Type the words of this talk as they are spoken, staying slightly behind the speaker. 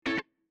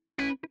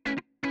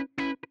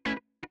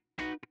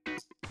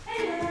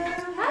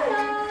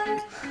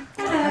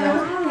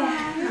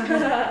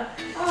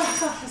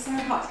Oh, it's so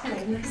hot.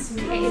 Hello, nice to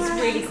meet you. It is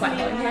really quite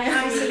hot.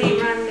 Hi,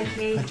 Salima. I'm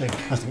Nikki. Hi, Jane.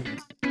 Nice to meet you.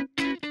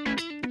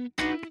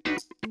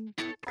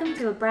 Welcome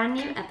to a brand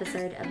new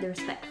episode of the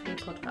Respectfully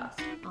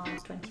podcast, our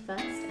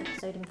 21st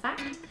episode in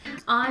fact.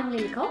 I'm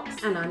Lily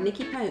Cox. And I'm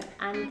Nikki Pope.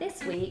 And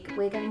this week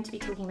we're going to be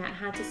talking about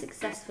how to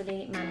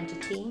successfully manage a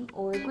team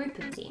or a group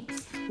of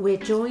teams. We're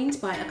joined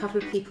by a couple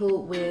of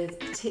people with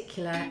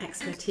particular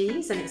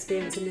expertise and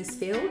experience in this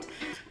field.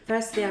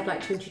 Firstly, I'd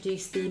like to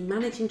introduce the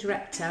Managing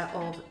Director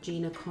of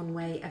Gina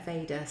Conway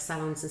Aveda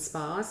Salons and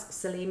Spas,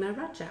 Salima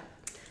Rajab.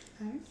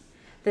 Hi.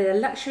 The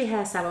luxury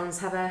hair salons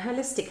have a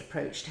holistic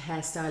approach to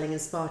hairstyling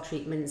and spa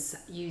treatments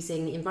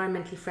using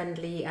environmentally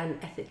friendly and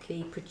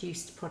ethically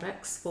produced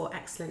products for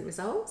excellent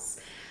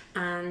results.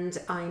 And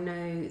I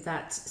know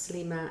that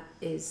Salima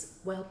is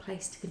well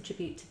placed to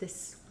contribute to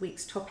this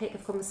week's topic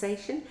of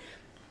conversation,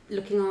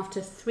 looking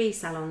after 3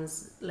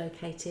 salons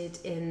located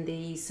in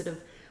the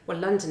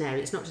London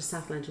area. It's not just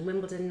South London,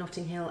 Wimbledon,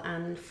 Notting Hill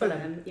and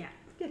Fulham. Yeah.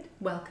 Good.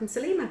 Welcome,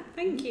 Salima.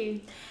 Thank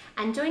you.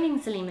 And joining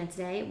Salima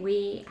today,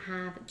 we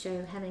have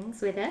Joe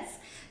Hemmings with us.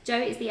 Joe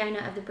is the owner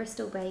of the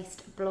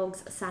Bristol-based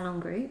Blogs Salon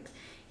Group.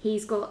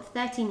 He's got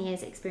 13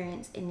 years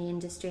experience in the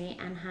industry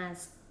and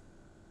has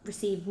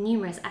received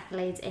numerous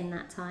accolades in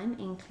that time,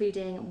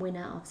 including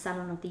winner of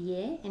Salon of the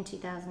Year in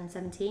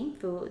 2017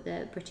 for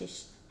the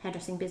British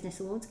Hairdressing Business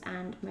Awards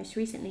and most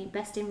recently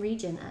Best in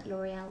Region at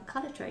L'Oreal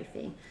Colour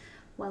Trophy.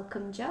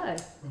 Welcome, Joe.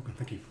 Welcome,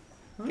 thank you.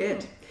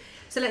 Good.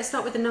 So let's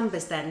start with the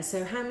numbers then.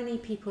 So how many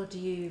people do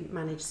you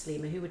manage,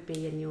 Salima? Who would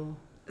be in your...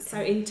 So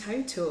in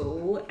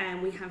total,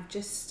 we have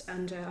just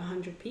under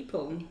 100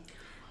 people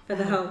for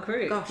the whole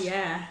group. Gosh.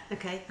 Yeah.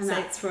 Okay. And so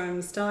that's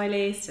from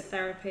stylists to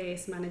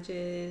therapists,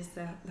 managers,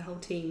 the whole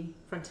team.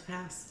 front of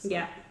house.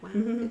 Yeah. Wow.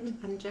 Good.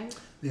 And Joe?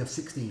 We have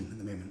 16 at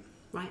the moment.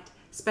 Right.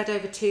 Spread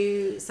over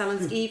 2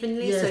 salons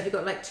evenly? Yeah. So have you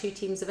got like 2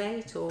 teams of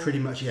 8 or...? Pretty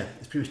much, yeah.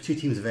 It's pretty much 2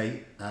 teams of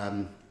 8.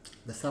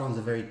 The salons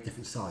are very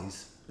different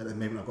size. At the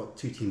moment I've got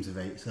 2 teams of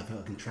 8, so I think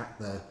I can track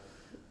the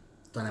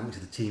dynamics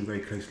of the team very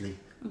closely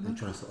and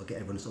try to sort of get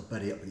everyone to sort of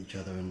buddy up with each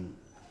other and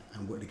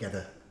work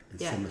together in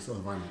similar sort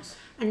of environments.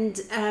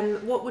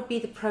 And what would be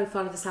the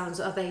profile of the salons?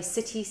 Are they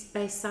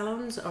city-based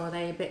salons or are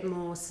they a bit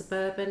more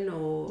suburban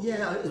or...?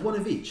 Yeah, it's one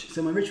of each.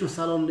 So my original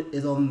salon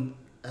is on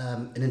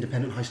an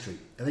independent high street.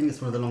 I think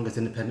it's one of the longest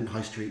independent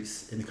high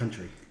streets in the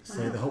country.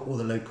 So all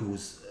the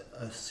locals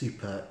are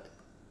super...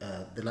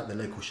 they like the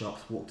local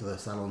shops, walk to the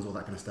salons, all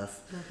that kind of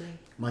stuff. Lovely.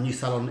 My new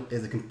salon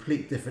is a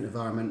complete different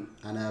environment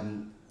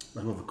and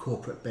more of a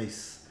corporate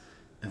base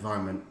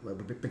environment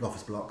with big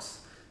office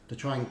blocks to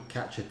try and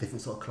capture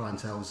different sort of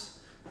clienteles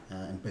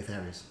in both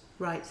areas.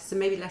 Right, so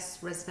maybe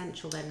less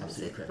residential then,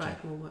 Absolutely is it? correct, Right,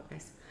 yeah. more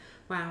workplace.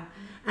 Wow.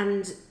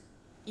 And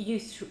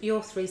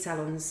your 3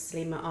 salons,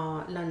 Salima,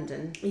 are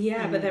London.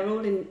 Yeah, but they're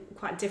all in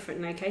quite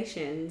different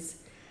locations.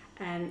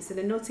 So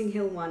the Notting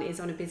Hill one is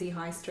on a busy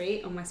high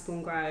street on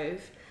Westbourne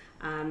Grove.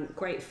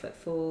 Great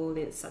footfall,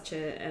 it's such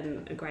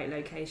a great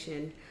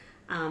location.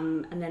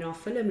 And then our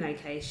Fulham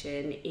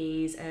location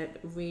is a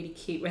really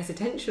cute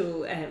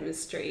residential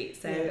street,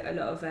 so a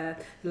lot of the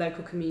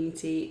local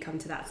community come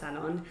to that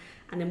salon.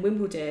 And then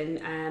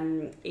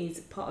Wimbledon is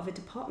part of a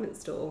department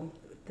store.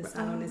 The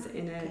salon is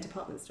in a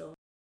department store.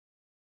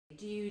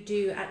 Do you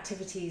do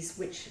activities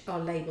which are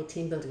labelled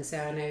team building? So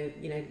I know,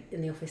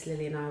 in the office,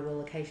 Lily and I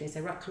will occasionally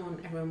say, right, come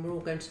on, everyone, we're all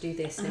going to do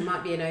this. And it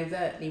might be an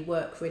overtly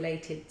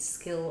work-related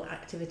skill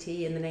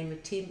activity in the name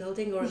of team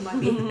building, or it might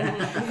be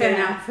going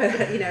out for,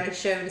 a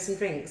show and some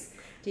drinks.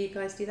 Do you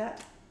guys do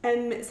that?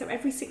 So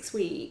every 6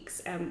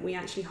 weeks, we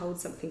actually hold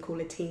something called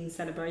a team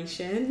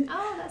celebration.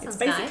 Oh, that sounds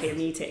It's basically nice. a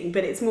meeting,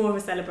 but it's more of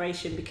a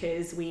celebration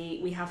because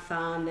we have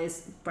fun.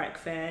 There's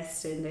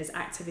breakfast and there's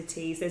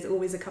activities. There's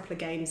always a couple of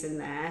games in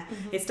there.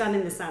 It's done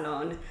in the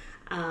salon,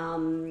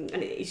 and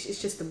it's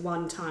just the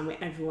one time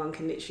where everyone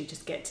can literally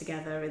just get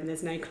together and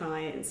there's no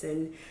clients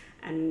and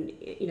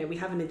we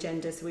have an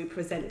agenda, so we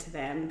present to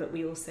them, but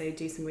we also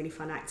do some really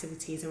fun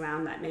activities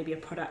around that, maybe a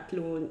product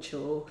launch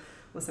or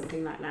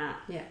something like that.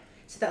 Yeah.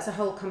 So that's a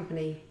whole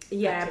company.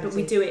 Yeah, activity. but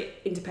we do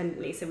it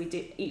independently. So we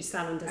do each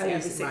salon does it every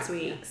yes, 6 right,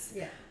 weeks,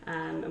 Yeah.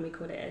 and we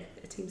call it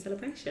a team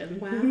celebration.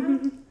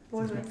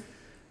 Wow.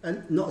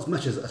 And not as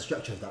much as a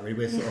structure of that really,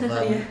 we're sort of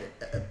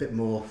a bit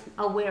more...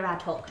 Oh, we're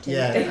ad hoc too.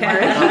 Yeah, Don't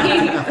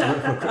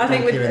worry. I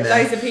think with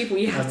loads of people,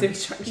 you have to be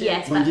structured.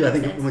 Yes, Mind that you, I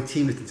makes think sense. when my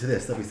team listen to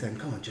this, they'll be saying,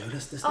 come on Joe,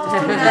 let's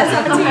Oh, Let's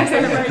have a team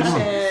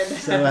celebration.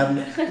 So,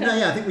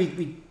 I think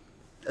we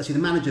actually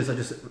the managers are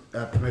just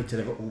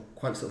promoted, are all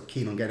quite sort of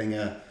keen on getting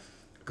a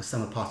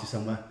summer party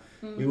somewhere.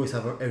 We always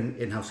have our own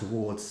in-house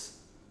awards,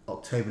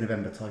 October,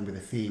 November time with a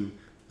theme,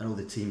 and all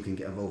the team can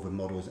get involved with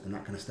models and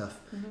that kind of stuff.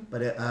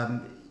 But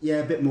a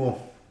bit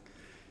more,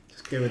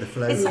 just go with the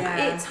flow.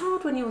 It's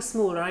hard when you're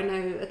smaller. I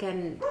know,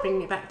 again,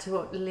 bringing it back to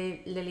what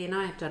Lily and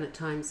I have done at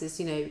times is,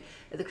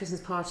 at the Christmas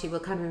party, we'll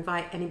kind of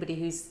invite anybody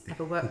who's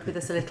ever worked with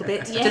us a little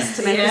bit, just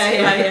to make us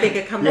feel like a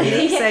bigger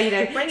company. So,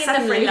 Bring in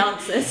suddenly, the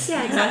freelancers.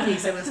 Yeah, exactly.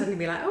 So we'll suddenly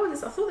be like, I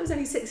thought there was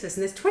only 6 of us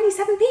and there's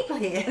 27 people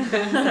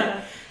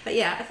here. But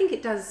yeah, I think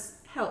it does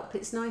help.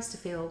 It's nice to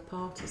feel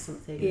part of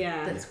something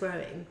that's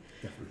growing.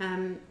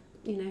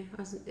 Definitely.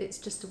 It's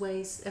just a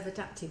ways of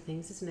adapting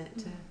things, isn't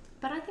it?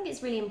 But I think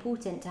it's really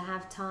important to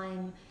have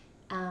time,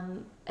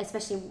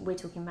 especially we're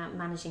talking about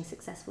managing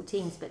successful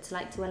teams, but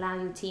to allow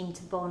your team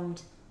to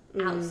bond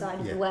outside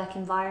of the work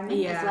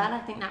environment as well. I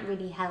think that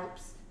really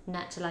helps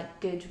nurture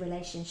like good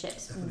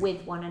relationships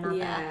with one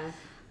another,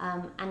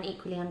 and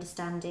equally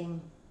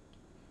understanding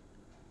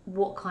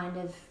what kind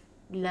of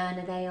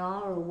learner they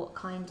are, or what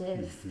kind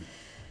of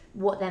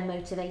what they're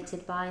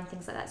motivated by and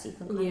things like that, so you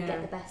can kind of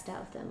get the best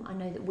out of them. I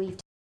know that we've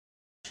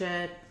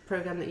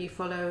program that you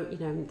follow,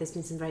 there's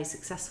been some very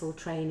successful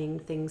training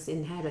things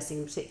in hairdressing,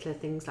 in particular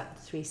things like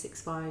the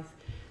 365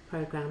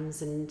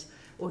 programs,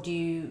 or do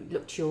you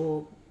look to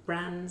your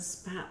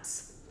brands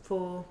perhaps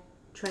for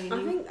training?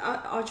 I think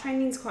our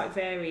training's quite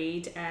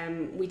varied.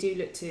 We do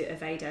look to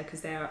Aveda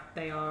because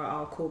they are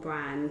our core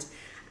brand,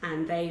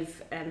 and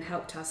they've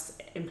helped us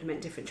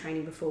implement different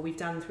training before. We've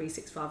done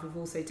 365, we've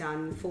also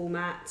done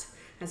format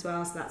as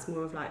well, so that's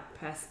more of like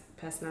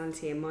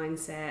personality and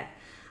mindset.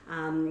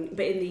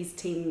 But in these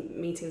team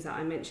meetings that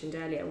I mentioned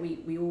earlier,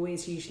 we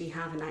always usually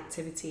have an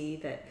activity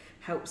that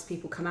helps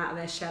people come out of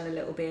their shell a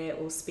little bit,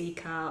 or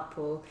speak up,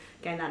 or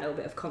gain that little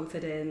bit of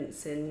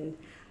confidence in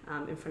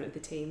front of the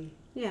team.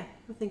 Yeah,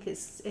 I think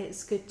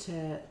it's good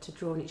to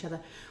draw on each other.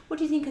 What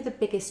do you think are the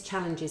biggest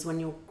challenges when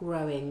you're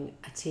growing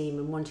a team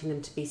and wanting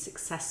them to be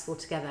successful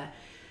together?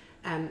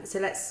 So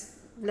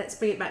let's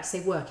bring it back to, say,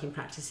 working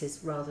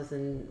practices rather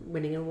than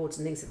winning awards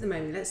and things at the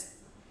moment.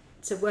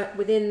 So work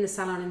within the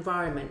salon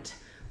environment.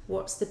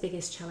 What's the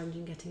biggest challenge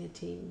in getting a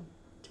team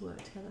to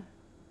work together?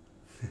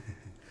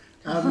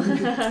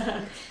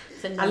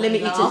 I'll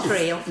limit you to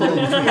 3 or 4.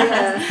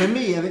 For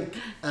me, I think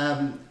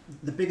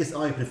the biggest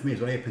eye-opener for me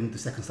is when I opened the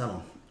second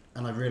salon,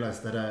 and I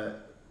realised that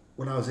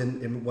when I was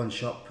in one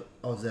shop,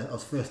 I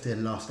was first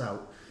in, last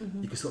out.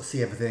 You could sort of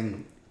see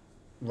everything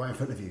right in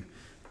front of you.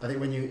 I think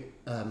when you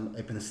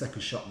open the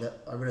second shop,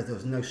 I realised there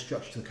was no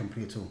structure to the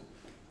company at all.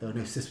 There were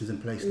no systems in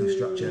place, no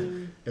structure.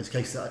 It was a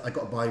case that I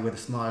got by with a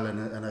smile and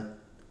a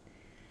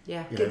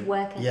good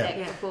work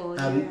ethic before.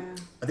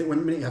 I think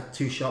when you have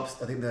 2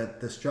 shops, I think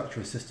the structure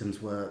and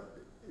systems were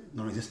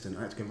non-existent.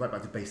 I had to go right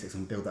back to basics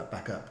and build that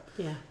back up.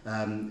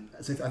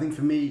 So I think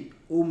for me,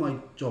 all my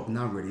job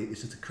now really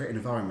is just to create an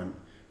environment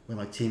where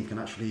my team can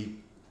actually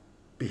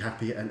be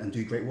happy and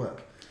do great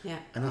work.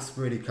 And that's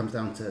really comes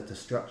down to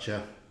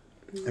structure,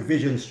 a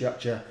vision,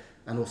 structure,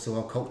 and also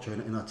our culture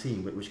in our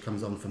team, which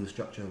comes on from the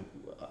structure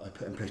I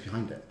put in place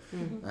behind it.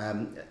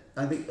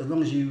 I think as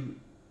long as you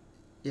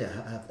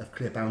have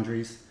clear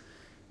boundaries,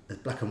 there's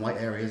black and white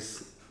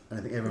areas, and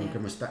I think everyone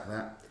can respect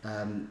that.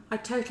 I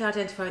totally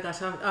identify with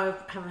that. I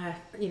have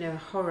a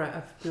horror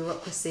of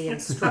bureaucracy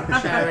and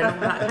structure and all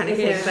that kind of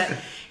thing. But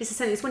it's the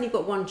same. It's when you've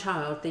got one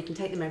child, you can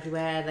take them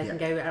everywhere. They can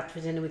go out for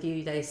dinner with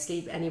you. They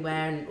sleep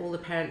anywhere, and all the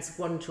parents of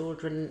one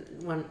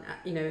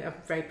are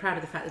very proud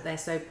of the fact that they're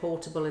so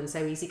portable and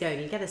so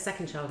easygoing. You get a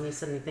second child, and you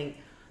suddenly think,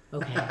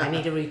 okay, I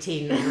need a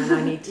routine and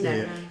I need to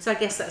know. So I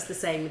guess that's the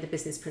same with the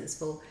business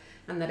principle,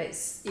 and that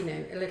it's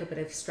a little bit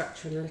of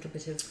structure and a little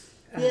bit of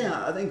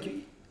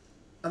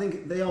I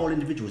think they are all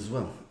individuals as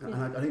well, and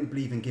I don't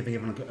believe in giving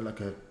everyone like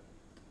a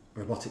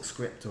robotic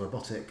script or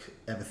robotic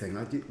everything.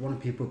 I want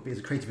people. It's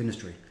a creative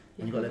industry,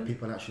 and you've got to let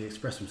people actually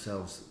express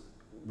themselves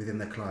within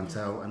their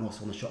clientele and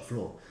also on the shop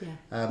floor.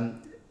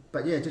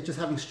 But just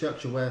having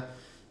structure where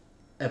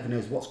everyone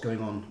knows what's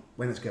going on,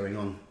 when it's going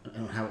on,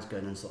 and how it's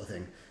going on, sort of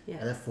thing.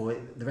 And therefore,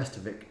 the rest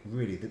of it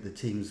really, the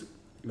teams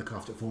look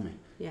after it for me.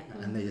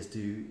 And they just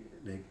do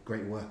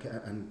great work,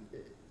 and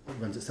it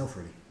runs itself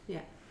really.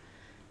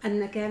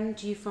 And again,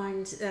 do you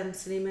find,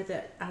 Salima,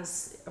 that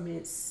it's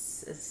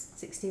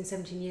 16,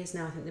 17 years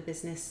now, I think, the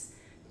business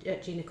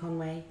at Gina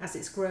Conway, as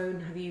it's grown,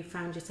 have you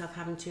found yourself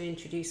having to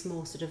introduce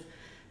more sort of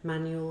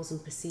manuals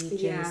and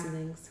procedures and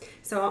things?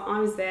 So I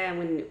was there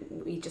when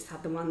we just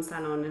had the one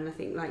salon, and I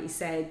think, like you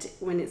said,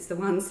 when it's the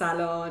one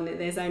salon,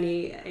 there's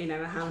only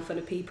a handful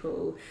of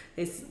people.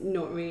 There's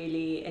not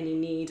really any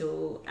need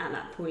or at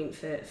that point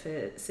for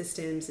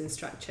systems and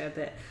structure.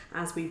 But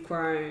as we've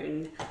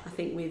grown, I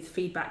think with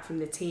feedback from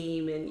the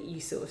team, and you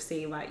sort of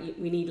see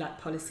we need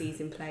like policies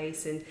in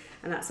place and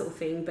that sort of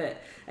thing.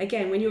 But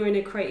again, when you're in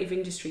a creative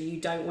industry, you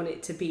don't want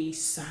it to be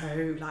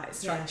so like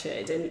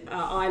structured. And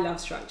I love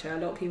structure. A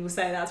lot of people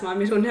say that's my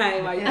middle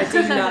name. I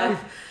do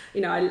love,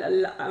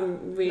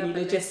 I'm really love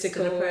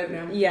logistical.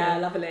 I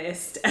love a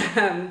list.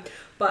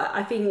 But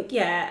I think,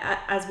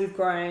 as we've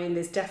grown,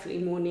 there's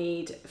definitely more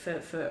need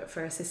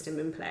for a system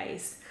in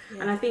place.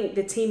 And I think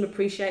the team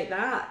appreciate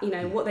that.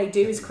 What they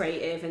do is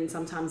creative and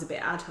sometimes a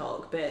bit ad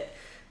hoc, but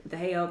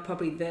they are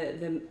probably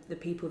the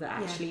people that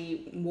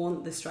actually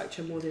want the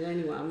structure more than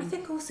anyone. I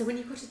think also when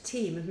you've got a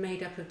team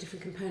made up of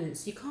different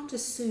components, you can't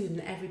assume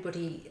that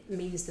everybody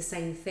means the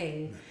same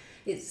thing.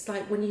 It's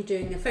like when you're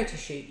doing a photo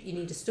shoot, you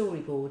need a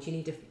storyboard, you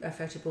need a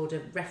photo board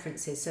of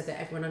references so that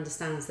everyone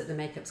understands that the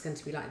makeup's going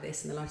to be like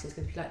this and the lighting's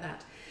going to be like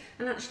that.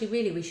 And actually,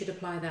 really, we should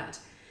apply that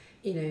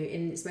you know,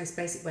 in its most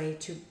basic way,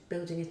 to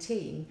building a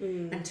team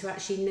and to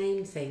actually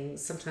name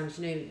things. Sometimes,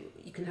 you know,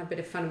 you can have a bit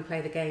of fun and play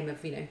the game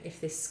of, you know,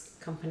 if this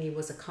company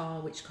was a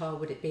car, which car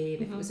would it be?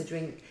 And if it was a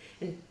drink,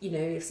 and, you know,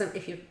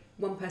 if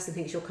one person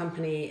thinks your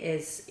company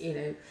is, you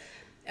know,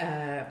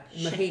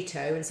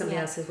 mojito, and somebody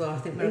else says, well, I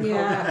think we're a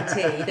cold cup of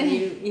tea, then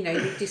you know,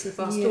 you do some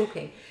fast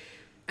talking.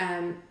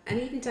 And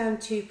even down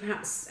to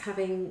perhaps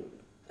having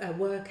a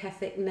work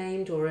ethic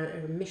named, or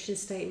a mission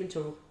statement,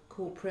 or a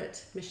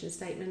corporate mission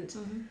statement.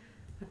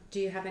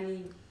 Do you have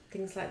any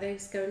things like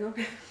those going on?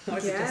 Or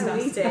is it just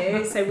us? We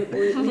do. So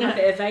we have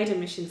the Aveda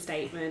mission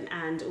statement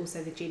and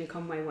also the Gina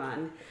Conway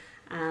one,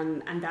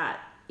 and that,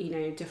 you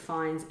know,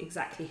 defines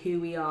exactly who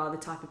we are, the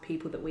type of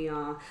people that we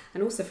are,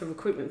 and also for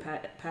recruitment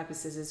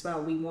purposes as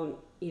well. We want,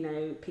 you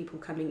know, people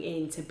coming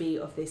in to be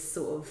of this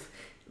sort of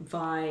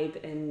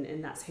vibe,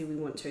 and that's who we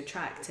want to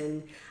attract.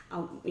 And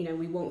you know,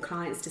 we want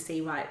clients to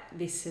see, right,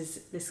 this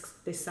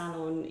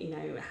salon, you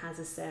know, has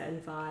a certain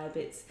vibe,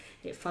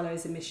 it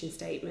follows a mission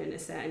statement, a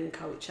certain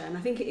culture. And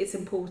I think it's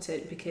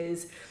important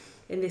because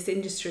in this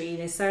industry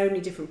there's so many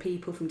different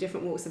people from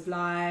different walks of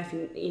life,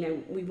 and, you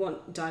know, we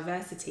want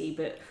diversity,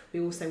 but we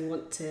also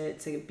want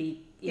to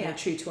be, you know,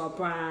 true to our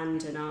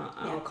brand and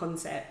our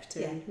concept.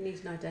 And we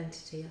need an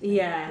identity, I think.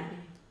 Yeah.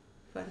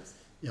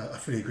 Yeah, I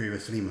fully agree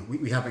with Salima.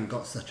 We haven't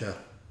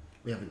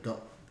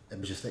got a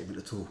mission statement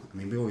at all. I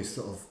mean, we always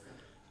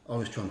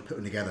try and put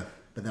them together,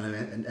 but then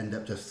it end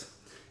up just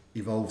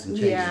evolves and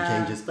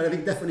changes. But I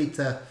think definitely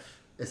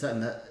it's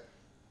something that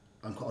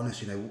I'm quite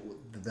honest, you know,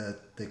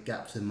 the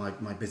gaps in my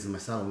business, my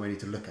salon, we need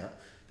to look at.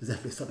 There's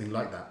definitely something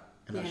like that,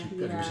 and actually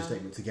put a mission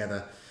statement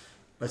together.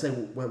 But I say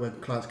when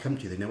clients come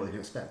to you, they know what they can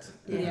expect.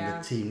 And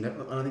the team,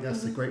 and I think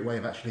that's a great way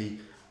of actually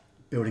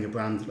building a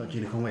brand like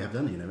Gina Conway have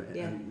done, you know,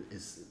 and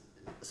is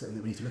something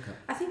that we need to look at.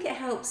 I think it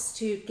helps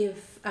to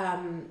give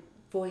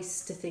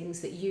voice to things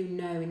that you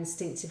know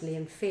instinctively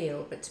and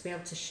feel, but to be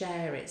able to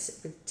share it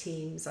with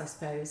teams, I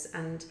suppose,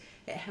 and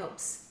it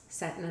helps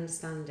set an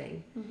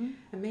understanding,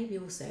 and maybe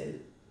also,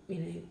 you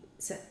know,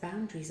 set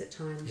boundaries at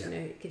times. You know,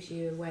 it gives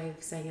you a way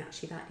of saying,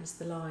 actually, that is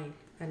the line,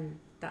 and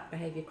that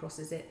behaviour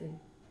crosses it, and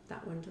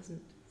that one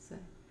doesn't. So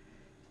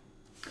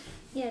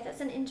yeah,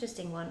 that's an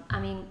interesting one. I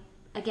mean,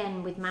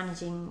 again, with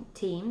managing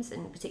teams,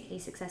 and particularly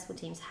successful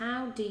teams,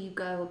 how do you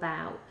go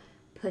about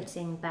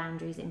putting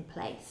boundaries in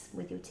place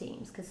with your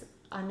teams? Because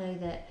I know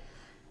that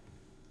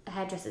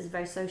hairdressers are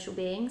very social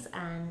beings,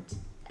 and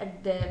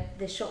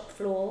the shop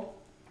floor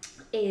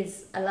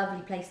is a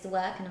lovely place to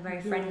work and a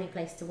very friendly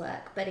place to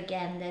work. But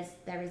again,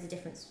 there is a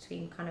difference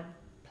between kind of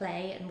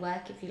play and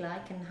work, if you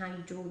like, and how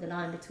you draw the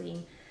line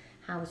between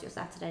how was your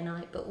Saturday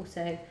night, but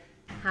also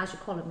how's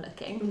your column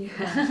looking.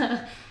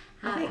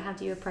 How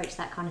do you approach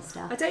that kind of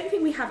stuff? I don't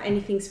think we have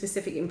anything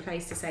specific in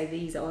place to say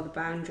these are the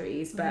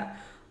boundaries, but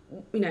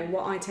you know,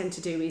 what I tend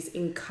to do is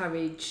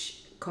encourage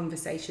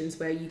conversations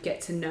where you get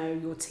to know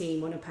your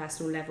team on a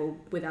personal level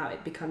without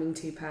it becoming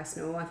too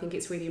personal. I think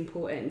it's really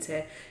important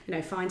to, you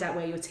know, find out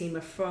where your team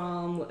are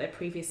from, what their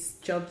previous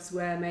jobs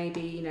were,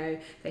 maybe, you know,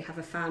 they have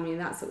a family and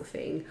that sort of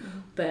thing.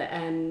 But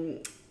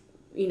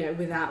you know,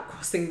 without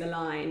crossing the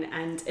line.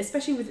 And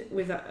especially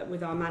with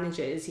our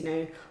managers, you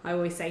know, I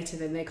always say to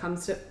them, there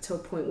comes to a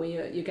point where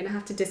you're going to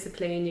have to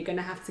discipline, you're going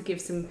to have to give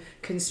some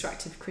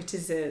constructive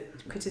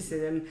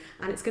criticism,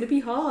 and it's going to be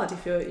hard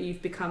if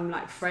you've become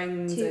like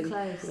friends and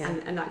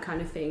that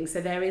kind of thing.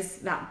 So there is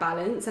that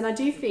balance, and I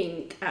do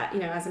think, you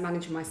know, as a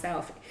manager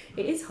myself,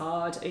 it is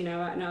hard. You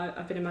know, I know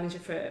I've been a manager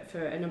for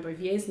a number of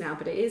years now,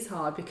 but it is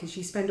hard because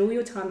you spend all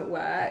your time at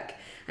work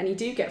and you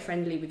do get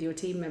friendly with your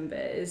team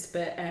members,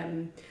 but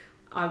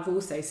I've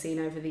also seen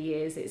over the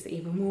years it's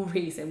even more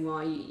reason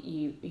why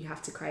you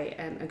have to create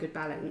a good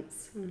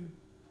balance.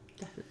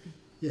 Definitely.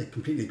 Yeah,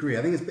 completely agree.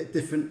 I think it's a bit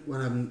different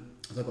when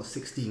I've got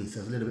 16, so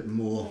it's a little bit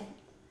more.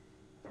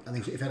 I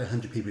think if you had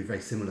 100 people, it'd be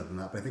very similar than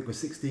that. But I think with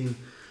 16,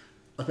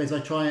 I suppose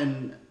I try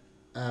and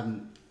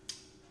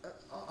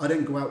I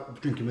don't go out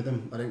drinking with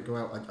them. I don't go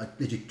out. I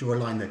literally draw a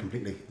line there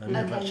completely.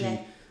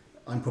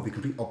 I'm probably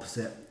complete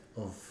opposite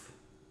of.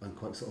 I'm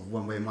quite sort of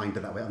one-way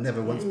minded that way. I've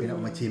never once been out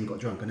with my team and got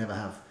drunk. I never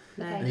have.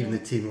 No. And even the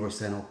team are always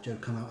saying, "Oh, Joe,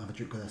 come out, have a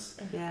drink with us."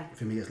 Yeah.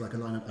 For me, it's like a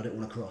line I don't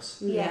want to cross.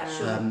 Yeah,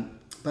 sure.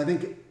 But I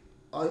think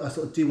I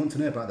sort of do want to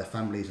know about their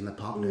families and their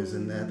partners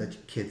and their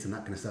kids and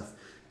that kind of stuff.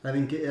 I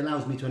think it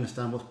allows me to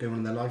understand what's going on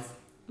in their life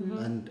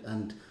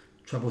and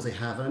troubles they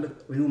have. And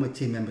I mean, all my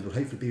team members will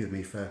hopefully be with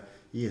me for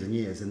years and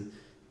years. And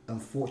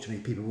unfortunately,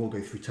 people will go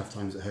through tough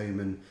times at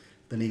home, and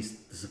they need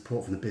the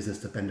support from the business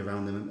to bend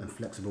around them and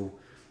flexible.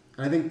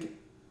 And I think,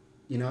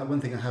 you know, one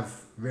thing I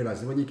have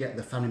realised is when you get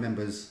the family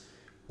members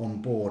on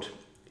board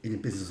in your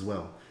business as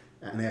well,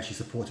 and they're actually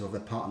supportive of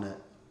their partner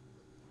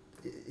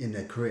in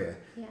their career,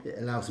 it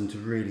allows them to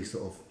really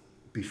sort of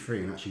be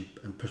free and actually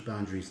push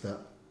boundaries that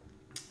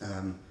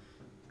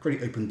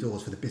really open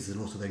doors for the business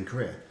and also their own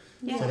career.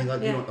 So I think I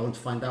want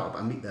to find out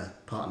about, meet their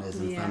partners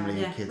and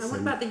family and kids. And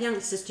what about the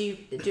youngsters? Do you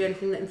do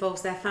anything that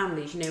involves their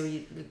families? You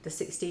know, the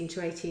 16 to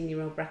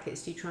 18-year-old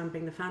brackets, do you try and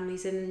bring the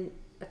families in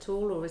at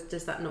all, or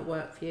does that not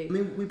work for you? I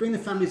mean, we bring the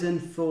families in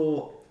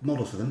for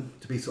models for them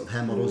to be sort of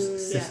hair models,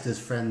 sisters,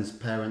 friends,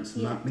 parents.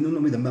 Yeah. I mean,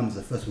 normally the mums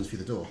are the first ones through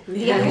the door.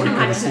 Yeah, They I want can to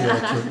come and see imagine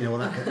their that. children, all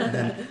that, and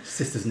then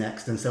sisters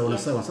next, and so on and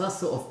Yeah. so on. So that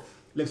sort of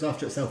looks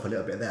after itself a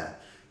little bit there.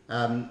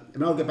 I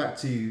mean, I'll go back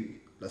to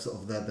sort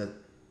of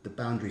the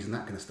boundaries and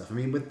that kind of stuff. I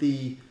mean, with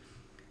the,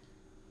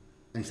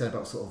 and you said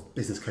about sort of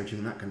business coaching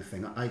and that kind of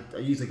thing, I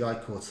use a guy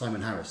called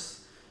Simon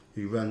Harris,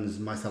 who runs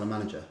My Salon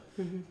Manager.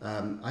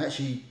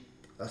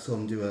 I saw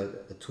him do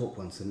a talk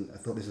once, and I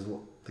thought this is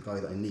what the guy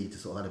that I need to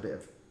sort of add a bit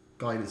of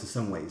guidance in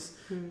some ways,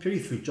 purely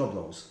through job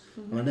roles.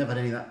 And I never had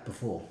any of that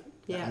before.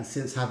 Yeah. And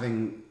since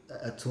having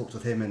talked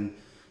with him and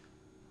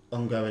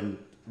ongoing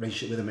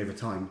relationship with him over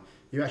time,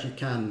 you actually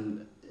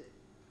can,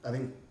 I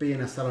think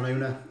being a salon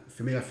owner,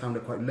 for me I found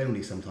it quite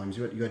lonely sometimes.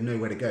 You had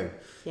nowhere to go.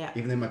 Yeah.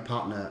 Even though my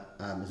partner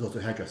is also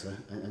a hairdresser,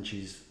 and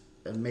she's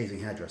an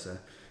amazing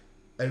hairdresser,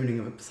 owning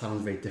a salon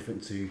is very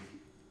different to,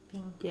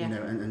 Yeah. you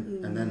know,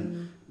 and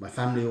then my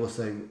family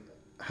also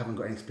haven't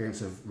got any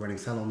experience of running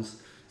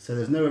salons, so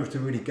there's nowhere to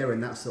really go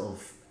in that sort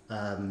of,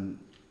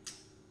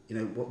 you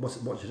know,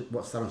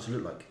 what salons should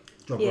look like,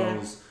 job Yeah.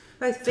 roles.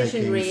 Both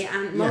visionary takings.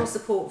 and moral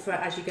support for it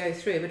as you go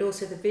through, but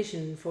also the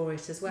vision for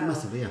it as well.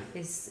 Massively, yeah.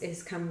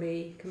 Is can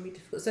be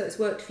difficult. So it's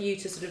worked for you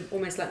to sort of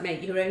almost like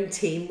make your own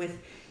team with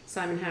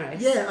Simon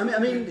Harris. Yeah, I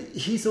mean,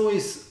 he's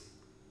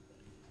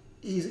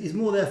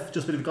more there for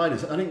just a bit of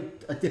guidance. I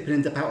think I dip in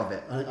and dip out of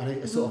it.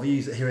 I sort of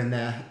use it here and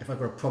there. If I've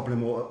got a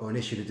problem or an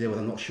issue to deal with,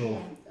 I'm not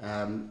sure.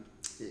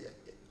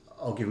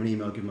 I'll give him an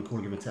email, give him a call,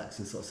 give him a text,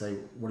 and sort of say,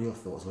 what are your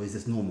thoughts? Or is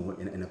this normal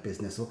in a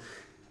business? Or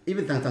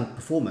even down to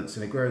performance.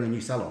 You know, growing a new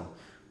salon,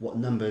 what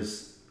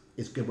numbers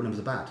is good, what numbers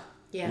are bad?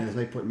 Yeah. You know, there's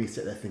no point in me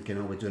sitting there thinking,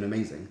 oh, we're doing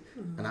amazing.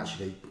 And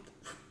actually,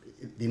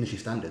 the industry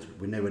standards,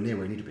 we're nowhere near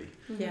where we need to be.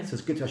 Yeah. So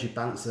it's good to actually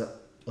balance it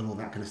on all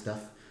that kind of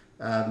stuff.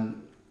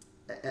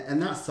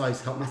 And that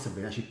side's helped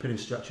massively, actually putting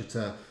structure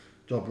to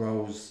job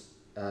roles,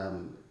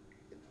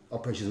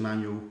 operations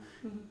manual,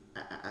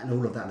 and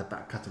all of that in the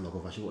back catalogue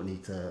of actually what I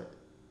need to,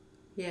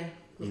 Yeah.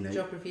 you know,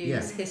 Job reviews,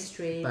 yeah.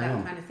 history, Bang that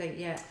on. kind of thing.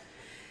 Yeah.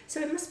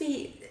 So it must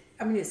be.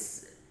 I mean,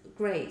 it's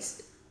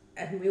great,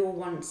 and we all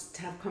want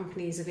to have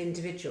companies of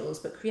individuals,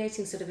 but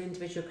creating sort of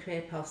individual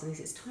career paths and things,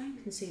 it's time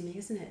consuming,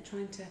 isn't it?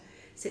 Trying to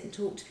sit and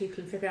talk to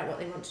people and figure out what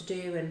they want to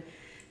do, and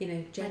you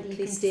know,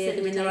 gently steer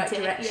them in the right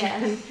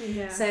direction.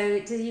 Yeah. So,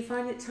 do you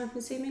find it time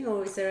consuming,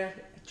 or is there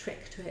a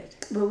trick to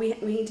it? Well,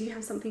 we do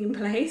have something in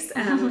place.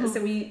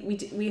 So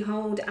we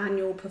hold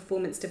annual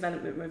performance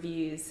development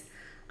reviews,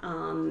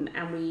 and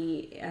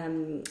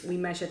we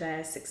measure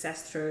their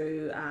success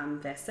through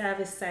their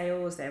service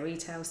sales, their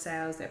retail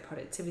sales, their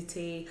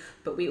productivity.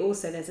 But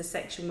there's a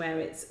section where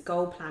it's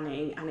goal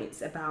planning, and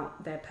it's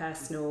about their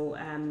personal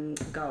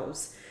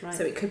goals. Right.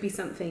 So it could be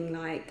something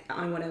like,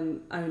 I want to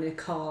own a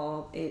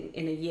car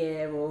in a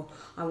year, or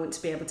I want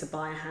to be able to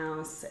buy a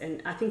house.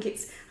 And I think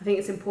it's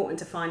important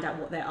to find out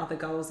what their other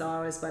goals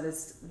are, as well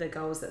as the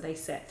goals that they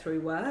set through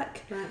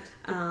work.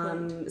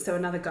 Right. So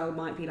another goal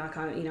might be like,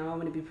 I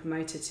want to be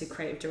promoted to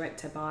creative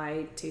director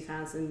by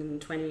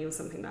 2020 or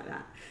something like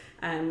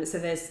that. So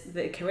there's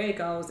the career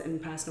goals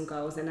and personal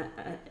goals, and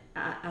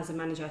as a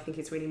manager, I think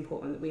it's really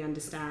important that we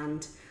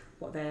understand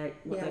what their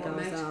goals are.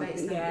 Motivates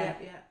them. Yeah.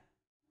 Yeah.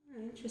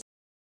 Oh, interesting.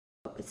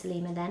 With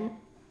Salima then,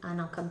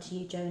 and I'll come to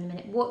you, Joe, in a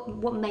minute.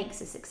 What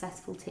makes a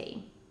successful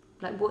team?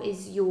 Like, what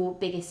is your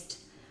biggest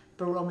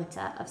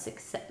barometer of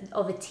success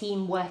of a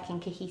team working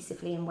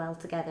cohesively and well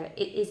together?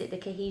 Is it the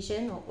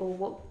cohesion, or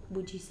what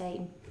would you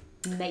say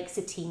makes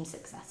a team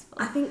successful?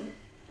 I think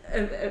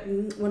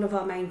one of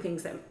our main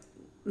things that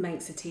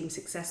makes a team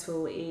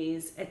successful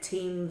is a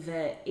team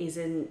that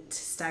isn't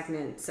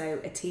stagnant,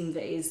 so a team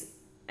that is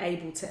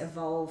able to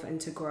evolve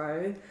and to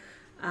grow.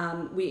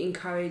 We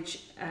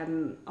encourage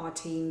our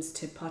teams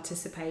to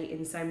participate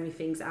in so many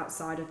things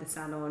outside of the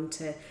salon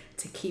to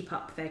keep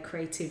up their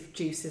creative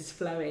juices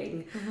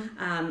flowing.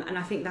 And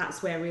I think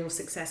that's where real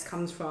success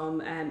comes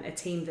from, a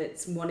team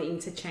that's wanting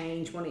to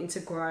change, wanting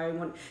to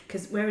grow,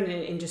 because we're in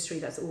an industry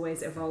that's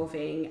always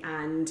evolving,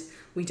 and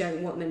we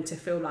don't want them to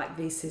feel like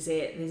this is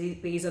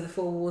it, these are the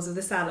four walls of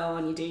the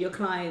salon, you do your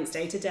clients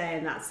day to day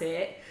and that's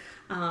it.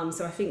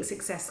 So I think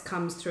success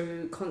comes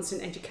through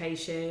constant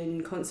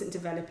education, constant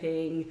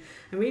developing,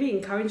 and really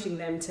encouraging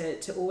them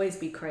to always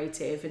be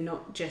creative, and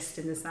not just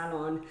in the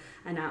salon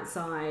and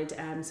outside.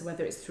 So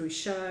whether it's through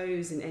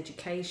shows and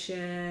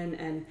education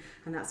and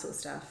that sort of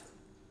stuff.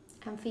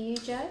 And for you,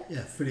 Joe?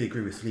 Yeah, fully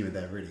agree with Salima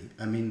there, really.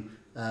 I mean,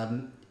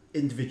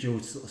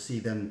 individuals sort of see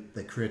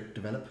their career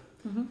develop,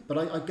 but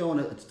I go on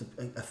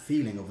a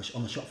feeling of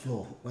on the shop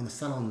floor when the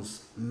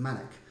salon's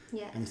manic.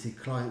 Yeah. And you see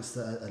clients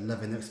that are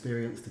loving their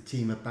experience, the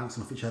team are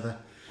bouncing off each other.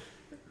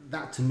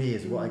 That to me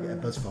is what I get a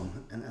buzz from,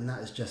 and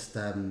that is just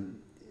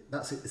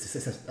that's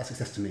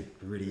success to me. It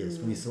really is.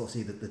 When you sort of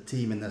see the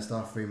team in their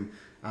staff room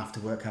after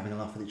work having a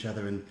laugh with each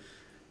other, and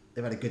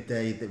they've had a good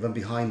day, they run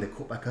behind, they're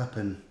caught back up,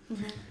 and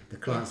the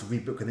clients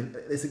rebook, and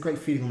it's a great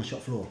feeling on the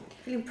shop floor.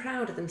 Feeling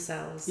proud of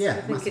themselves. Yeah,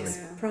 I think massively. it's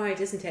pride,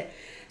 isn't it?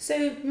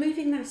 So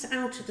moving that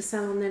out of the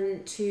salon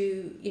then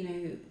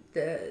to,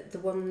 the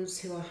ones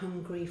who are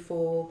hungry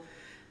for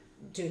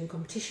doing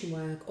competition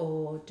work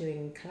or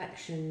doing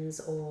collections,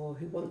 or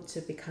who want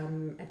to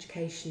become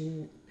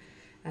education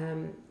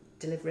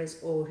deliverers,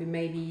 or who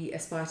maybe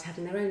aspire to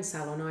having their own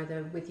salon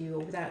either with you or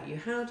without you,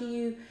 how do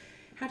you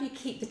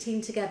keep the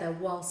team together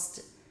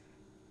whilst,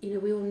 you know,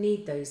 we all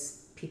need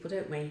those people,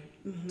 don't we,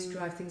 to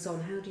drive things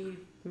on? How do you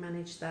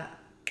manage that?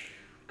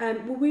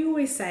 Well, we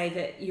always say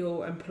that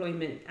your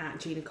employment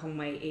at Gina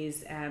Conway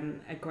is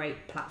a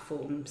great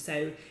platform.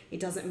 So it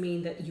doesn't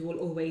mean that you will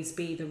always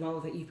be the role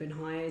that you've been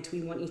hired.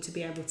 We want you to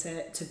be able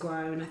to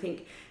grow. And I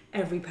think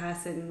every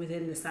person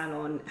within the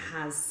salon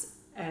has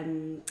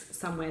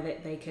somewhere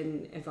that they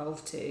can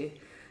evolve to.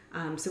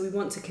 So we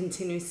want to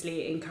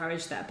continuously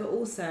encourage that. But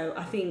also,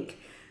 I think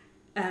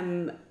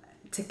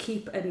to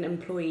keep an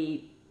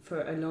employee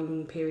for a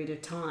long period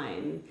of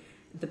time,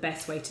 the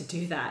best way to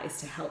do that is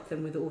to help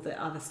them with all the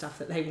other stuff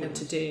that they want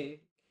to do.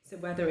 So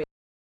whether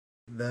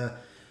it's...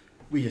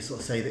 We just sort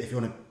of say that if you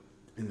want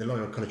to, in the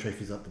L'Oreal Colour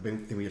Trophies, the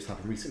big thing we just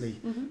happened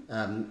recently,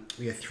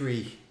 we have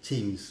 3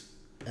 teams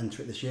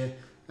enter it this year,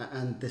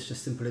 and it's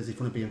just simple as if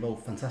you want to be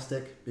involved,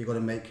 fantastic, but you've got to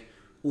make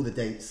all the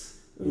dates,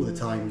 all the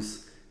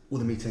times, all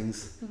the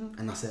meetings,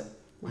 and that's it.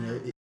 Wow. You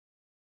know,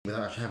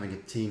 without actually having a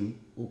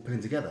team all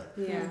pulling together.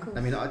 Yeah.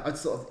 I mean, I'd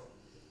sort of,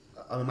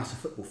 I'm a massive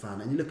football fan,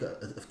 and you look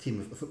at a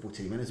football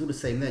team, and it's all the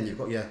same. Then you've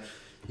got your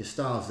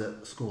stars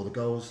that score the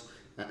goals,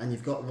 and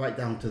you've got right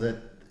down to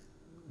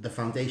the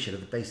foundation of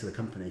the base of the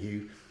company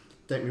who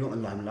don't really want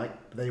the limelight,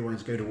 but they want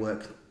to go to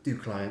work, do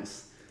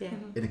clients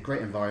in a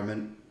great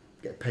environment,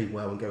 get paid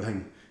well, and go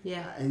home.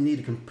 Yeah. And you need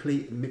a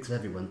complete mix of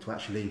everyone to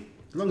actually,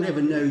 as long as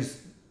everyone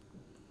knows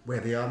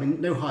where they are. I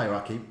mean, no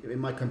hierarchy in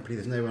my company.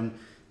 There's no one,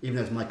 even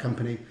though it's my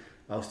company,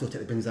 I'll still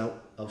take the bins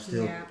out. I'll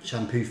still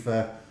shampoo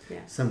for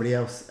somebody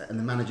else, and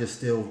the manager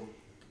still.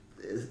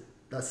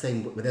 That's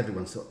same with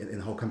everyone in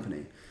the whole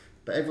company,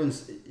 but everyone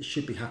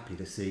should be happy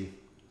to see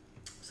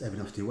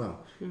everyone else do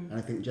well. And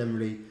I think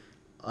generally,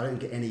 I don't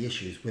get any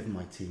issues with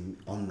my team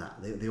on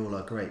that. They all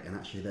are great, and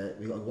actually,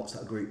 we've got a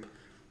WhatsApp group,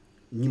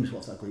 numerous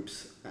WhatsApp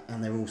groups,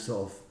 and they're all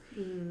sort of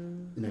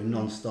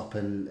non-stop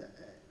and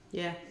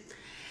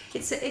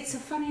It's a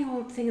funny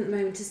old thing at the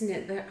moment, isn't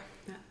it? That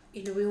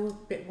you know, we all a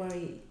bit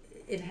worry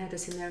in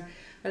hairdressing. There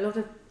are a lot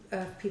of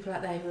people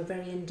out there who are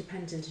very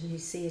independent and who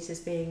see it as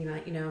being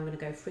like, you know, I'm going to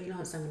go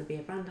freelance, I'm going to be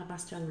a brand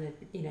ambassador, I'm going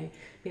to, you know,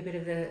 be a bit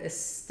of a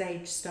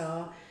stage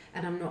star,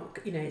 and I'm not,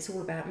 you know, it's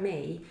all about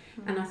me.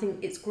 And I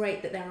think it's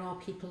great that there are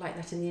people like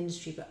that in the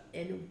industry, but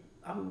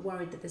I'm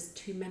worried that there's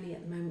too many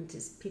at the moment.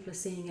 People are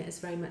seeing it as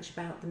very much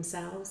about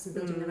themselves and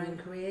building their own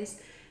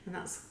careers, and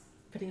that's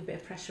putting a bit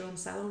of pressure on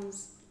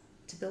salons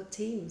to build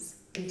teams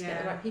and to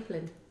get the right people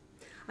in.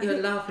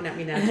 You're laughing at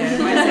me now, Jo.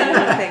 Am I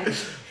saying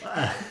anything?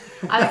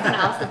 I was going to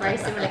ask a very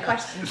similar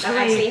question. So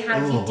actually, how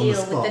do you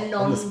deal with the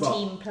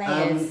non-team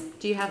players?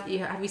 Do you have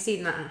you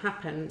seen that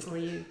happen, or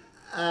you?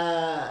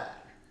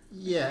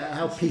 Yeah,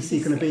 how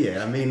PC can it be here?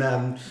 I mean,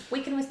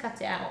 we can always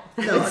cut it out.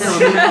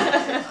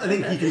 I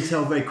think you can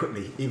tell very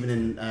quickly, even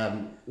in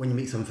when you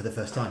meet someone for the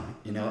first time.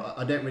 You know,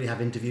 I don't really have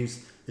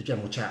interviews, the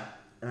general chat,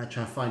 and I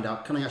try and find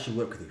out, can I actually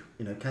work with you?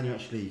 You know, can you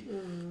actually,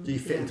 do you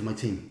fit into my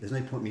team? There's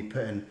no point me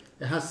putting,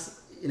 it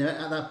has, you know,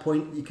 at that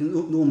point, you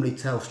can normally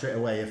tell straight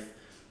away if,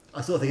 I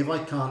sort of think if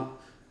I can't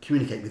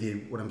communicate with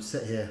you when I'm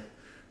sitting here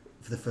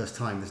for the first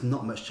time, there's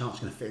not much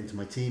chance you're going to fit into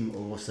my team,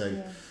 or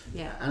also,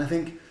 and I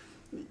think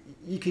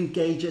you can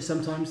gauge it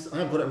sometimes. I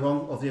have got it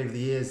wrong over the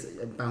years,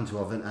 I'm bound to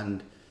have it,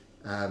 and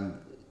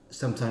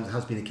sometimes it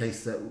has been a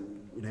case that,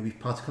 you know, we've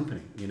parted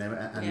company, you know,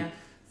 and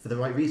for the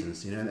right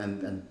reasons, you know,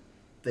 and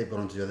they've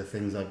gone on to do other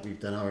things,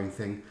 we've done our own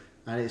thing,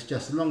 and it's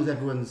just as long as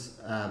everyone's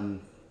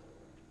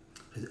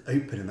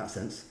open in that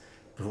sense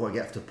before I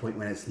get to a point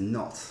when it's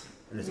not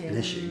and it's an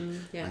issue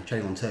and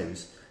treading on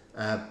toes.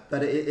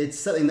 But it's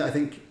something that I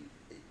think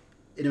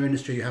in our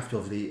industry you have to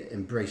obviously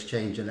embrace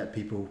change and let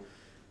people,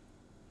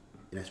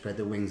 you know, spread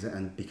their wings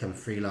and become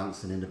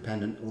freelance and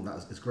independent. All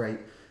that is great,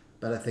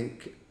 but I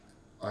think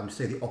I'm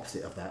still the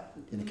opposite of that.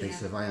 In the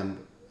case of I am,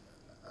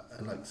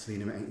 like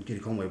Selena and Gina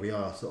Conway, we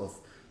are sort of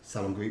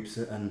salon groups,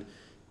 and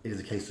it is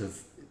a case of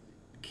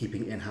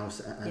keeping it in-house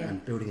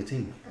and building a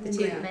team. The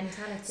group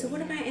mentality. So what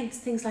about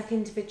things like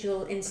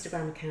individual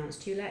Instagram accounts?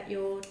 Do you let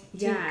your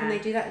team, can they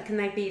do that? Can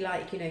they be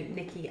like, you know,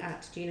 Nikki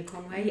at Gina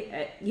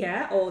Conway?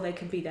 Or they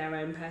can be their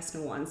own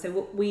personal one.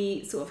 So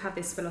we sort of have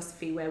this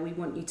philosophy where we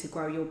want you to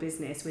grow your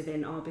business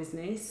within our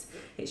business.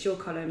 It's your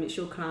column, it's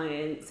your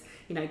clients.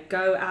 You know,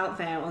 go out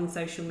there on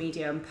social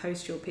media and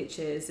post your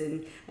pictures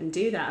and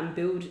do that and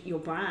build your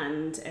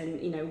brand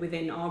and, you know,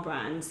 within our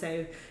brand.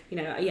 So, you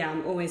know,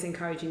 I'm always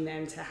encouraging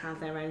them to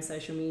have their own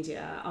social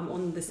media. I'm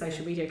on the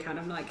social media account.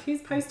 I'm like, who's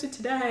posted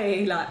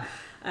today? Like,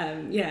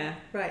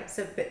 Right.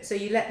 So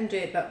you let them do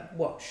it, but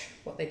watch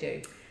what they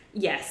do.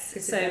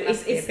 Yes. So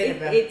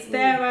it's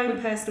their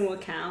own personal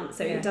account.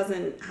 So it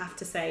doesn't have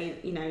to say,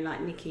 you know,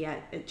 like Nikki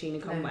at Gina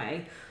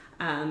Conway.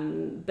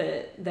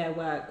 but their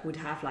work would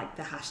have like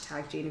the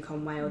hashtag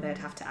GinaConway, or they'd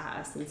have to at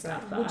us and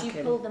stuff. But Would you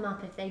pull them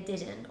up if they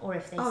didn't, or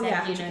if they said,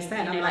 yeah, you know,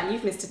 100%. I'm like,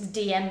 you've missed a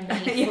DM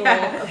me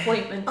Yeah. for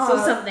appointments or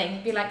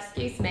something? Be like,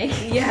 excuse me.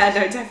 Yeah,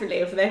 no, definitely.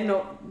 If they've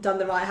not done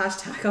the right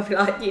hashtag, I'll be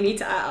like, you need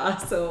to at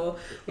us or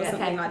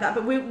something like that.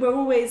 But we're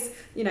always,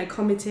 you know,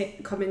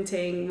 commenting,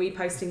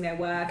 reposting their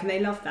work, and they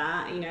love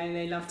that. You know,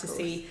 they love to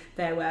see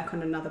their work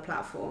on another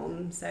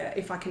platform. So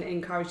if I can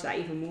encourage that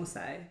even more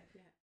so.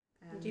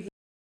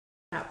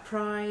 About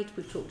pride,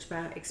 we've talked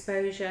about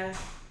exposure,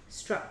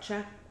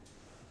 structure.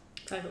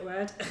 Favourite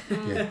word.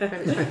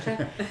 Favourite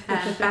structure.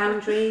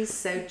 Boundaries.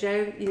 So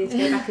Joe, you need to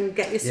go back and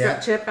get your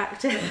structure back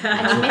to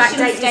And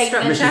backdate your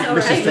structure.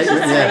 Mission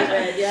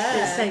statement,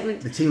 Yeah.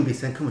 Statement. The team will be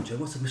saying, come on, Joe,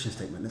 what's the mission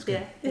statement? Let's go.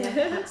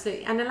 Yeah,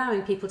 absolutely. And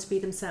allowing people to be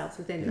themselves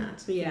within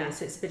that. Yeah. You know,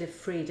 so it's a bit of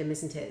freedom,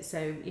 isn't it?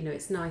 So, you know,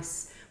 it's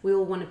nice. We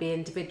all want to be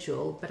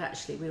individual, but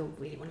actually we all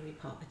really want to be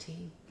part of a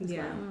team as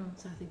well.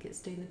 So I think it's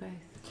doing the both.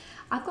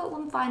 I've got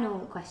one final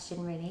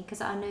question, really,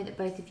 because I know that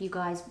both of you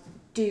guys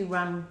do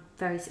run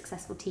very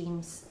successful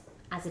teams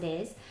as it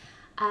is.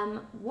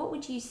 What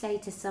would you say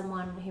to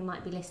someone who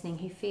might be listening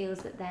who feels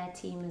that their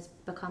team has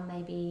become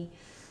maybe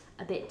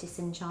a bit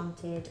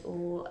disenchanted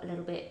or a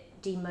little bit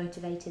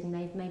demotivated, and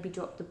they've maybe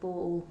dropped the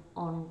ball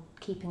on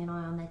keeping an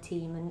eye on their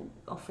team and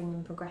offering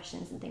them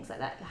progressions and things like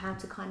that? How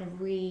to kind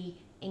of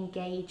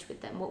re-engage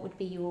with them? What would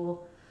be your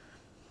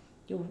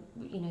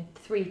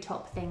 3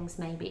 top things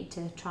maybe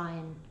to try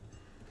and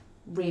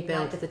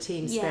Rebuild the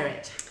team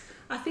spirit.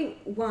 I think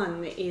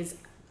one is,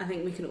 I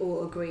think we can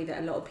all agree that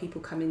a lot of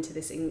people come into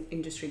this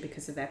industry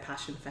because of their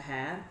passion for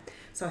hair.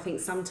 So I think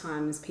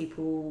sometimes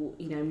people,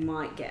 you know,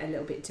 might get a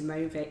little bit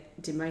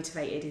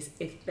demotivated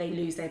if they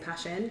lose their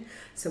passion.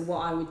 So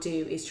what I would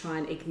do is try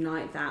and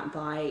ignite that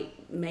by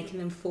making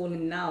them fall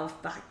in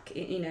love back,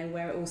 you know,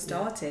 where it all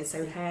started.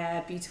 So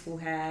hair, beautiful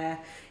hair,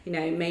 you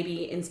know,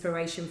 maybe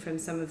inspiration from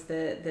some of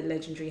the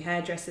legendary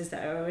hairdressers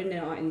that are in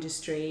our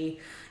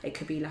industry. It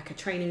could be like a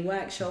training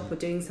workshop or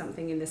doing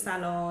something in the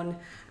salon,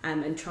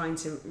 and trying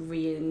to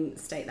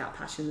reinstate that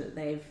passion that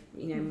they've,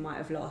 you know, might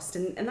have lost.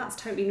 And that's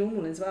totally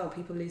normal as well.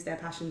 People lose their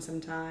passion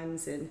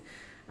sometimes, and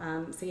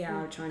so yeah,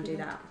 I'll try and do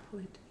that.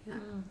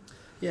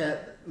 Yeah,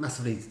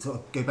 massively sort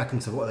of go back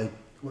into what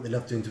they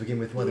love doing to begin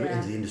with, why they went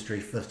into the industry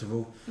first of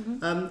all.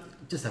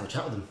 Just have a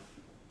chat with them.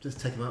 Just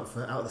take them out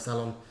of the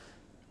salon,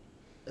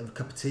 have a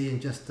cup of tea, and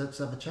just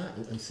have a chat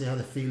and see how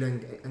they're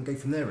feeling, and go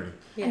from there really.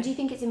 Yeah. And do you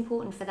think it's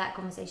important for that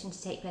conversation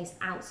to take place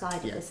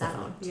outside of the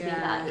salon? To be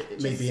like,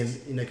 it may be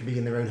it can be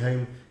in their own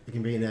home. It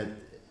can be in a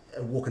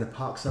walk in a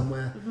park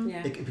somewhere.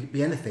 It could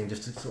be anything,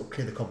 just to sort of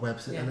clear the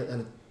cobwebs and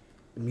a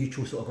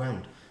mutual sort of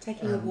ground.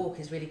 Taking a walk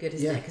is really good,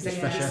 isn't it? Because then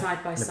you can be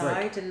side by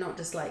side and not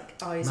just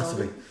like eyes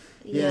massively. on.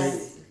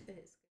 Yes.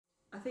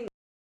 I think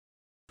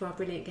To our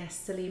brilliant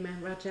guests,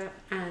 Salima Rajab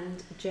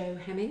and Joe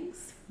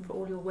Hemmings, for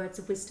all your words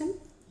of wisdom.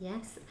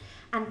 Yes,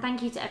 and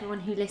thank you to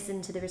everyone who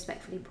listened to the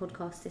Respectfully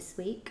podcast this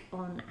week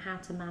on how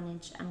to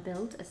manage and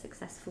build a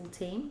successful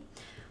team.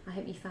 I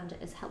hope you found it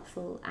as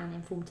helpful and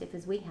informative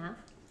as we have.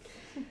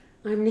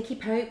 I'm Nikki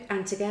Pope,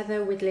 and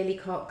together with Lily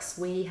Cox,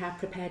 we have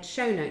prepared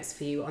show notes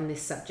for you on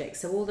this subject.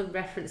 So all the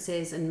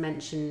references and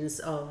mentions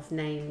of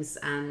names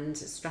and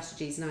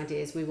strategies and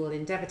ideas, we will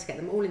endeavour to get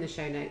them all in the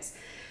show notes.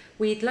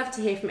 We'd love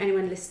to hear from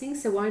anyone listening,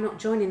 so why not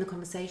join in the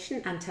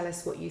conversation and tell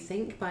us what you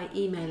think by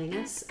emailing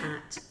us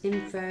at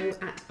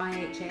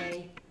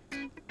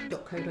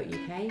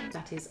info@ihaa.co.uk,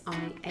 that is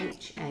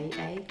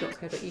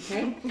ihaa.co.uk.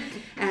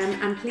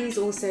 And please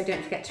also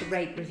don't forget to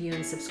rate, review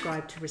and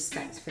subscribe to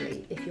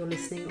Respectfully. If you're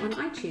listening on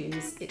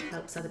iTunes, it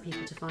helps other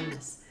people to find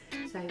us.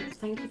 So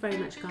thank you very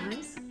much,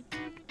 guys.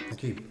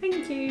 Thank you.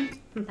 thank you.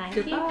 Thank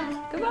Goodbye. you.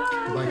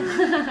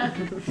 Goodbye.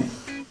 Goodbye.